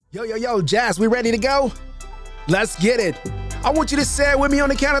Yo, Jazz, we ready to go? Let's get it. I want you to say it with me on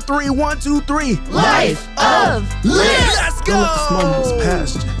the count of three. 1, 2, 3. Life of Liz. Let's go. Don't let this moment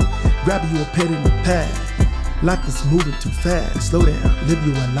past you. Grab you a pen and a pad. Life is moving too fast. Slow down, live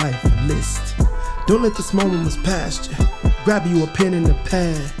you a life of list. Don't let this moment past you. Grab you a pen and a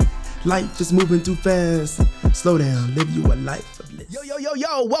pad. Life is moving too fast. Slow down, live you a life of list.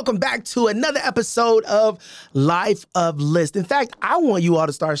 Yo, welcome back to another episode of Life of List. In fact, I want you all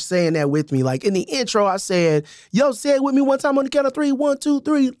to start saying that with me. Like in the intro, I said, say it with me one time on the count of three. 1, 2,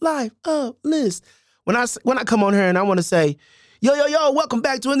 3, Life of List. When I come on here and I want to say, yo, welcome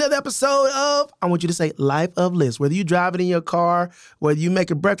back to another episode of, I want you to say Life of List. Whether you driving in your car, whether you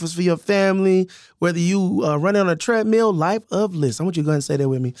making breakfast for your family, whether you running on a treadmill, Life of List. I want you to go ahead and say that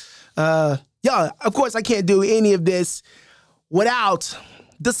with me. Of course, I can't do any of this without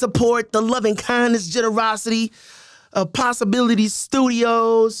the support, the loving kindness, generosity of Possibility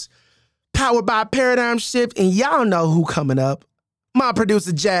Studios, powered by Paradigm Shift. And y'all know who coming up. My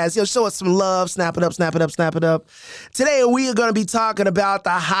producer, Jazz. Show us some love. Snap it up. Today, we are going to be talking about the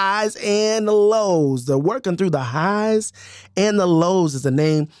highs and the lows. The working through the highs and the lows is the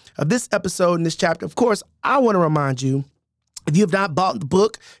name of this episode in this chapter. Of course, I want to remind you, if you have not bought the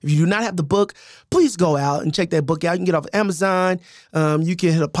book, if you do not have the book, please go out and check that book out. You can get it off Amazon. You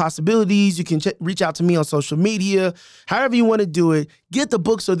can hit up Possibilities. You can reach out to me on social media. However you want to do it, get the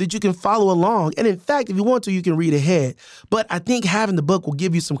book so that you can follow along. And in fact, if you want to, you can read ahead. But I think having the book will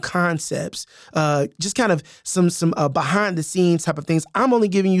give you some concepts, just kind of some behind the scenes type of things. I'm only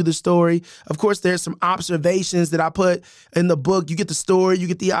giving you the story. Of course, there's some observations that I put in the book. You get the story, you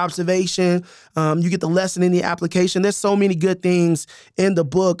get the observation, you get the lesson in the application. There's so many good things in the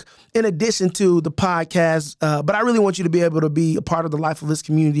book in addition to the podcast. But I really want you to be able to be a part of the Life of List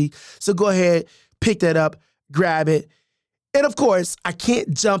community. So go ahead, pick that up, grab it. And of course, I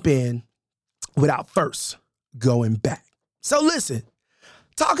can't jump in without first going back. So listen,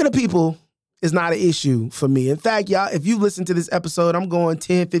 talking to people is not an issue for me. In fact, y'all, if you listen to this episode, I'm going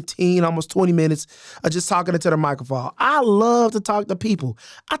 10, 15, almost 20 minutes of just talking into the microphone. I love to talk to people.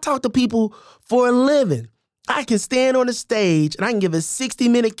 I talk to people for a living. I can stand on the stage and I can give a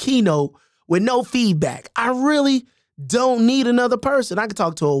 60-minute keynote with no feedback. I really don't need another person. I can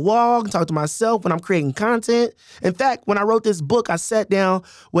talk to a wall, I can talk to myself when I'm creating content. In fact, when I wrote this book, I sat down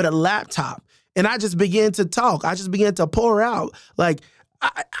with a laptop and I just began to talk. I just began to pour out. Like,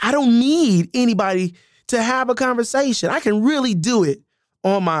 I don't need anybody to have a conversation. I can really do it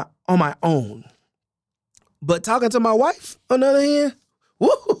on my own. But talking to my wife, on the other hand,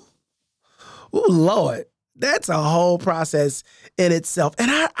 ooh, Lord, that's a whole process in itself. And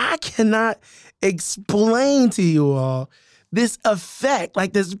I cannot explain to you all this effect,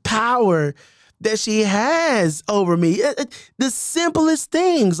 like this power that she has over me. The simplest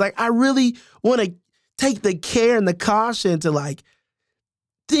things. Like, I really want to take the care and the caution to like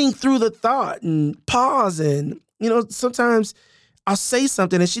think through the thought and pause. And, sometimes I'll say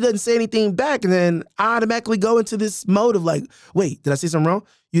something and she doesn't say anything back. And then I automatically go into this mode of like, wait, did I say something wrong?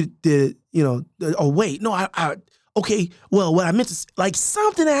 You did, oh, wait, no, okay, well, what I meant to, like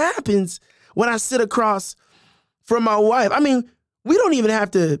something that happens when I sit across from my wife. I mean, we don't even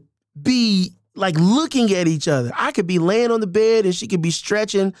have to be like looking at each other. I could be laying on the bed and she could be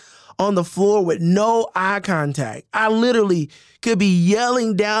stretching on the floor with no eye contact. I literally could be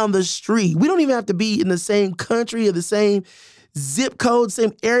yelling down the street. We don't even have to be in the same country or the same zip code,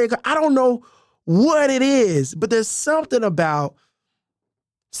 same area. I don't know what it is, but there's something about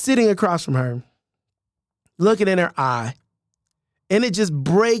sitting across from her, looking in her eye, and it just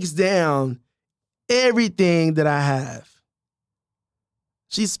breaks down everything that I have.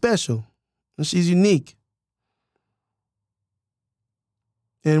 She's special and she's unique.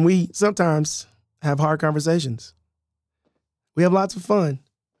 And we sometimes have hard conversations. We have lots of fun,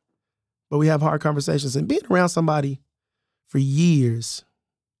 but we have hard conversations. And being around somebody for years,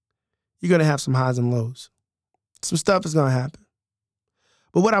 you're going to have some highs and lows. Some stuff is going to happen.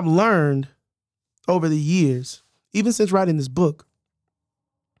 But what I've learned over the years, even since writing this book,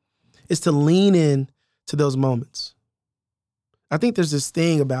 is to lean in to those moments. I think there's this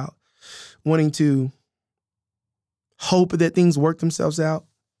thing about wanting to hope that things work themselves out.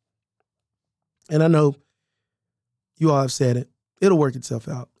 And I know you all have said it. It'll work itself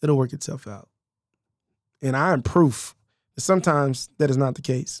out. It'll work itself out. And I am proof that sometimes that is not the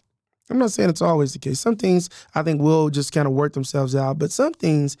case. I'm not saying it's always the case. Some things I think will just kind of work themselves out, but some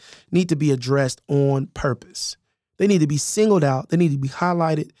things need to be addressed on purpose. They need to be singled out. They need to be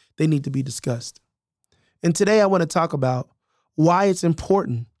highlighted. They need to be discussed. And today I want to talk about why it's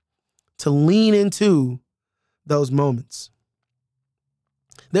important to lean into those moments.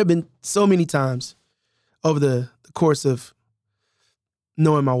 There have been so many times over the course of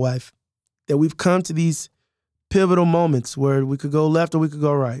knowing my wife that we've come to these pivotal moments where we could go left or we could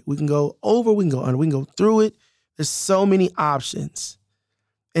go right. We can go over, we can go under, we can go through it. There's so many options.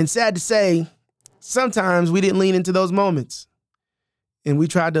 And sad to say, sometimes we didn't lean into those moments. And we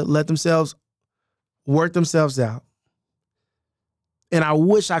tried to let themselves work themselves out. And I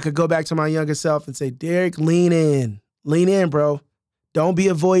wish I could go back to my younger self and say, Derek, lean in. Lean in, bro. Don't be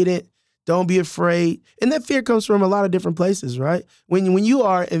avoidant. Don't be afraid. And that fear comes from a lot of different places, right? When you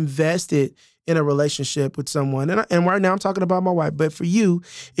are invested in a relationship with someone, and right now I'm talking about my wife, but for you,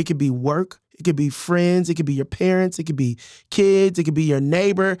 it could be work, it could be friends, it could be your parents, it could be kids, it could be your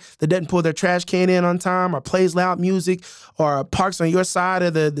neighbor that doesn't pull their trash can in on time or plays loud music or parks on your side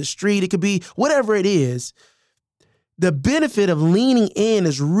of the street. It could be whatever it is. The benefit of leaning in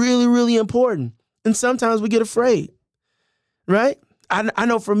is really, really important. And sometimes we get afraid, right? I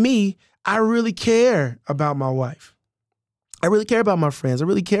know for me, I really care about my wife. I really care about my friends. I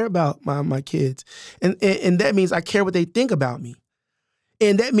really care about my kids. And that means I care what they think about me.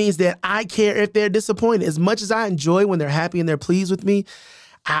 And that means that I care if they're disappointed. As much as I enjoy when they're happy and they're pleased with me,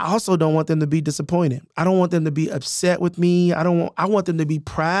 I also don't want them to be disappointed. I don't want them to be upset with me. I want them to be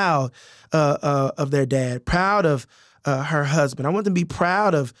proud of their dad, proud of her husband. I want them to be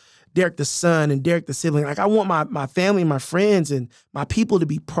proud of Derek the son and Derek the sibling. Like I want my family, my friends, and my people to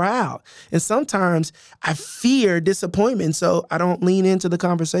be proud. And sometimes I fear disappointment, so I don't lean into the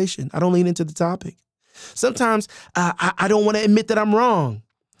conversation. I don't lean into the topic. Sometimes I don't want to admit that I'm wrong.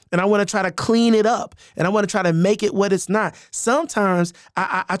 And I want to try to clean it up. And I want to try to make it what it's not. Sometimes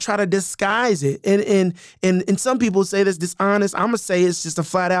I try to disguise it. And some people say that's dishonest. I'm going to say it's just a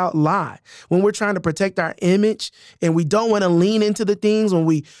flat out lie. When we're trying to protect our image and we don't want to lean into the things, when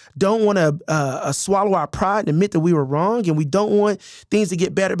we don't want to swallow our pride and admit that we were wrong, and we don't want things to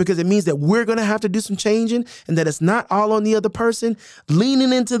get better because it means that we're going to have to do some changing and that it's not all on the other person,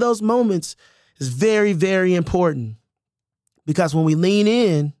 leaning into those moments is very, very important. Because when we lean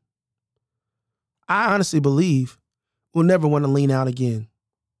in, I honestly believe we'll never want to lean out again.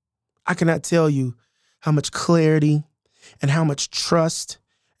 I cannot tell you how much clarity and how much trust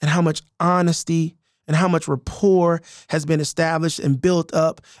and how much honesty and how much rapport has been established and built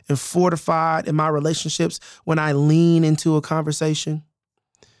up and fortified in my relationships when I lean into a conversation.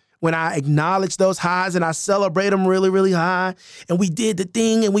 When I acknowledge those highs and I celebrate them really, really high, and we did the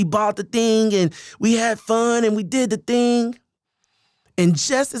thing and we bought the thing and we had fun and we did the thing. And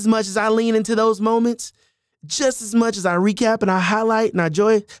just as much as I lean into those moments, just as much as I recap and I highlight and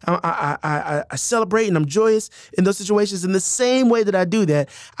I celebrate and I'm joyous in those situations, in the same way that I do that,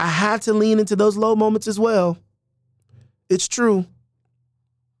 I have to lean into those low moments as well. It's true.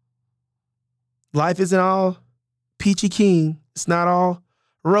 Life isn't all peachy keen. It's not all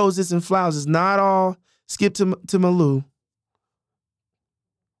roses and flowers. It's not all Skip to Malou.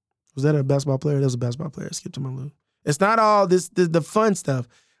 Was that a basketball player? That was a basketball player. Skip to Malou. It's not all the fun stuff.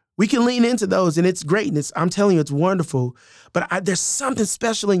 We can lean into those, and it's great, and I'm telling you, it's wonderful. But there's something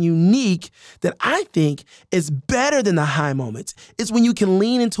special and unique that I think is better than the high moments. It's when you can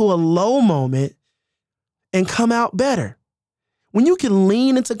lean into a low moment and come out better. When you can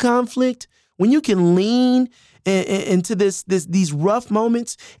lean into conflict, when you can lean into these rough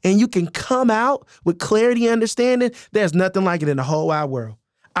moments, and you can come out with clarity and understanding, there's nothing like it in the whole wide world.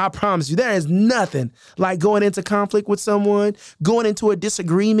 I promise you, there is nothing like going into conflict with someone, going into a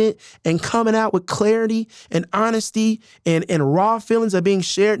disagreement and coming out with clarity and honesty and raw feelings are being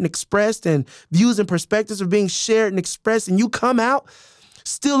shared and expressed and views and perspectives are being shared and expressed. And you come out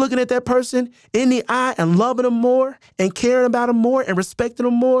still looking at that person in the eye and loving them more and caring about them more and respecting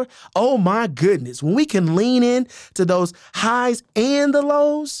them more. Oh my goodness. When we can lean in to those highs and the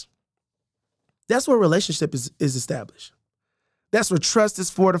lows, that's where relationship is established. That's where trust is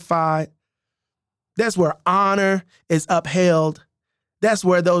fortified. That's where honor is upheld. That's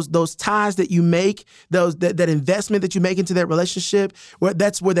where those ties that you make, that investment that you make into that relationship,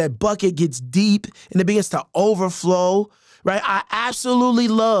 that's where that bucket gets deep and it begins to overflow, right? I absolutely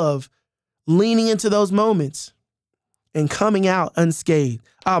love leaning into those moments and coming out unscathed.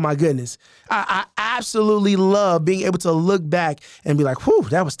 Oh my goodness. I absolutely love being able to look back and be like, whew,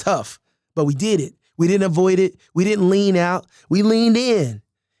 that was tough, but we did it. We didn't avoid it. We didn't lean out. We leaned in.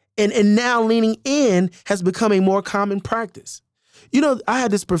 And now leaning in has become a more common practice. You know, I had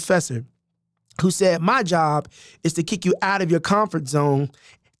this professor who said, my job is to kick you out of your comfort zone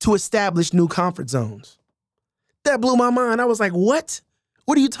to establish new comfort zones. That blew my mind. I was like, what?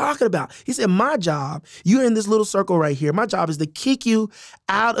 What are you talking about? He said, my job, you're in this little circle right here. My job is to kick you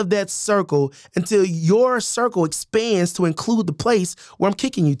out of that circle until your circle expands to include the place where I'm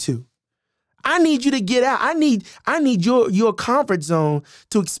kicking you to. I need you to get out. I need your comfort zone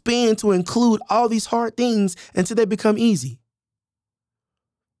to expand to include all these hard things until they become easy.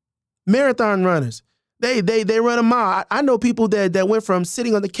 Marathon runners, they run a mile. I know people that went from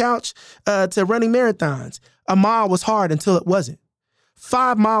sitting on the couch to running marathons. A mile was hard until it wasn't.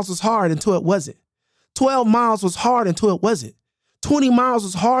 5 miles was hard until it wasn't. 12 miles was hard until it wasn't. 20 miles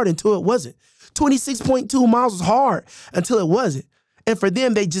was hard until it wasn't. 26.2 miles was hard until it wasn't. And for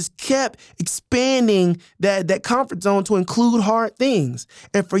them, they just kept expanding that comfort zone to include hard things.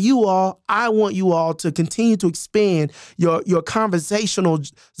 And for you all, I want you all to continue to expand your conversational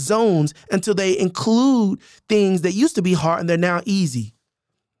zones until they include things that used to be hard and they're now easy.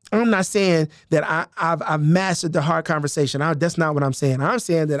 I'm not saying that I've mastered the hard conversation. That's not what I'm saying. I'm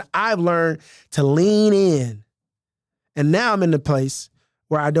saying that I've learned to lean in. And now I'm in the place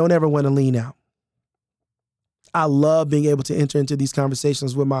where I don't ever want to lean out. I love being able to enter into these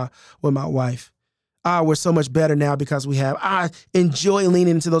conversations with my wife. We're so much better now because I enjoy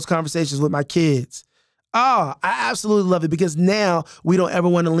leaning into those conversations with my kids. I absolutely love it because now we don't ever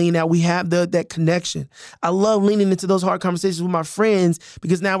want to lean out. We have that connection. I love leaning into those hard conversations with my friends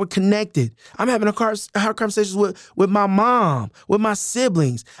because now we're connected. I'm having hard conversations with my mom, with my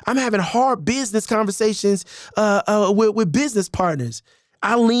siblings. I'm having hard business conversations with business partners.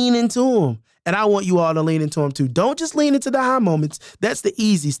 I lean into them, and I want you all to lean into them too. Don't just lean into the high moments. That's the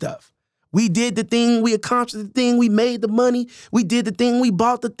easy stuff. We did the thing, we accomplished the thing, we made the money, we did the thing, we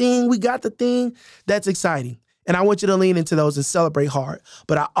bought the thing, we got the thing. That's exciting. And I want you to lean into those and celebrate hard.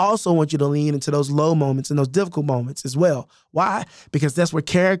 But I also want you to lean into those low moments and those difficult moments as well. Why? Because that's where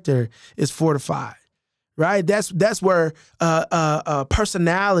character is fortified, right? That's where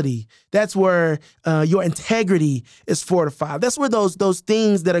personality, that's where your integrity is fortified. That's where those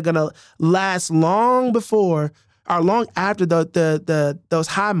things that are going to last long after those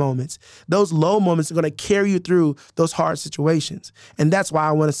high moments, those low moments are going to carry you through those hard situations. And that's why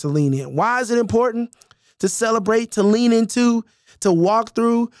I want us to lean in. Why is it important to celebrate, to lean into, to walk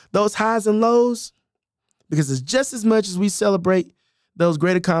through those highs and lows? Because it's just as much as we celebrate those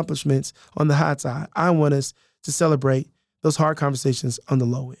great accomplishments on the high side, I want us to celebrate those hard conversations on the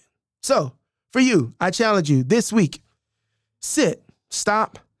low end. So for you, I challenge you this week, sit,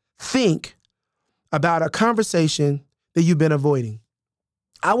 stop, think about a conversation that you've been avoiding.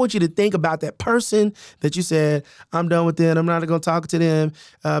 I want you to think about that person that you said, I'm done with them, I'm not going to talk to them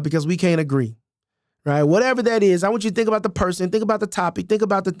because we can't agree, right? Whatever that is, I want you to think about the person, think about the topic, think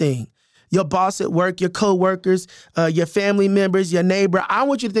about the thing. Your boss at work, your coworkers, your family members, your neighbor. I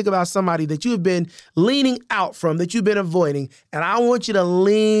want you to think about somebody that you have been leaning out from, that you've been avoiding, and I want you to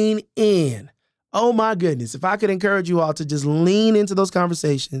lean in. Oh my goodness, if I could encourage you all to just lean into those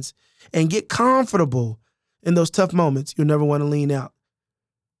conversations and get comfortable in those tough moments, you'll never want to lean out.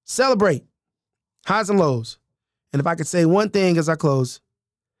 Celebrate highs and lows. And if I could say one thing as I close,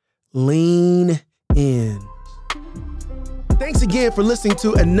 lean in. Thanks again for listening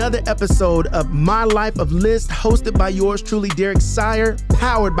to another episode of My Life of List, hosted by yours truly, Derek Sire,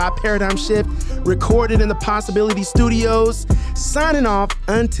 powered by Paradigm Shift, recorded in the Possibility Studios. Signing off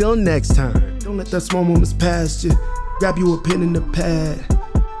until next time. Don't let the small moments pass you. Grab you a pen and a pad.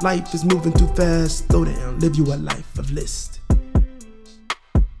 Life is moving too fast. Slow down, live you a life of list.